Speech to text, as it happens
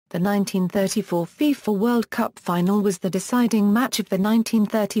The 1934 FIFA World Cup Final was the deciding match of the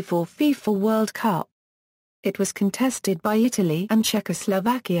 1934 FIFA World Cup. It was contested by Italy and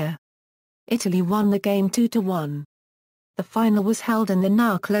Czechoslovakia. Italy won the game 2-1. The final was held in the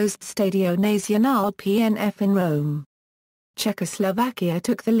now-closed Stadio Nazionale PNF in Rome. Czechoslovakia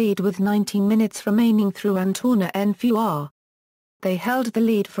took the lead with 19 minutes remaining through Antonín Puč. They held the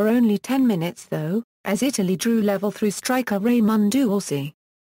lead for only 10 minutes though, as Italy drew level through striker Raimundo Orsi.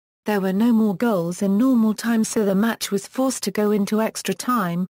 There were no more goals in normal time, so the match was forced to go into extra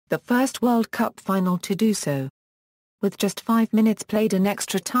time, the first World Cup final to do so. With just 5 minutes played in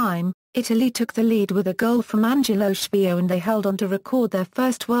extra time, Italy took the lead with a goal from Angelo Schiavio and they held on to record their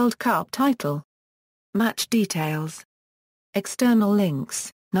first World Cup title. Match details. External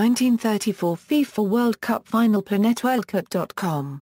links: 1934 FIFA World Cup Final planetworldcup.com